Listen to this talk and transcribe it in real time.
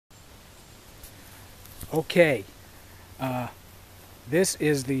Okay, this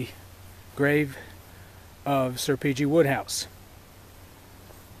is the grave of Sir P.G. Wodehouse,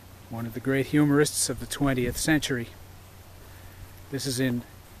 one of the great humorists of the 20th century. This is in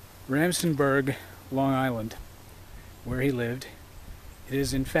Ramsonburg, Long Island, where he lived. It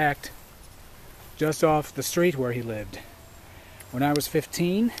is, in fact, just off the street where he lived. When I was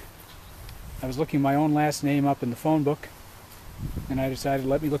 15, I was looking my own last name up in the phone book, and I decided,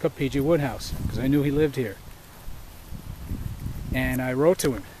 let me look up P.G. Wodehouse, because I knew he lived here. And I wrote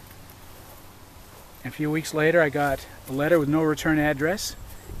to him. And a few weeks later, I got a letter with no return address,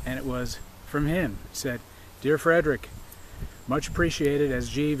 and it was from him. It said, "Dear Frederick, much appreciated, as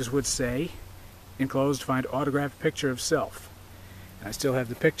Jeeves would say. Enclosed, find autographed picture of self." And I still have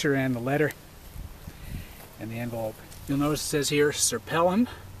the picture and the letter and the envelope. You'll notice it says here, Sir Pelham.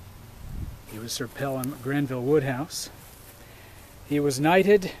 He was Sir Pelham Grenville Wodehouse. He was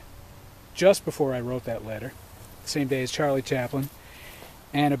knighted just before I wrote that letter, the same day as Charlie Chaplin.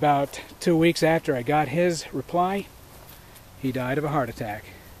 And about 2 weeks after I got his reply, he died of a heart attack.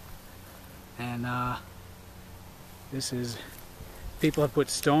 And this is, people have put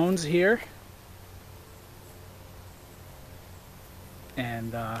stones here.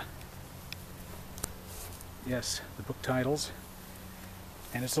 And yes, the book titles.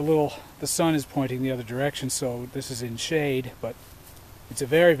 And it's a little, the sun is pointing the other direction, so this is in shade, but it's a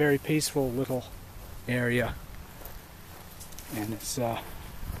very, very peaceful little area. And it's, you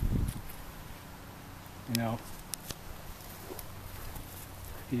know,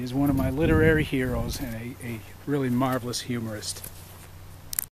 he is one of my literary heroes and a really marvelous humorist.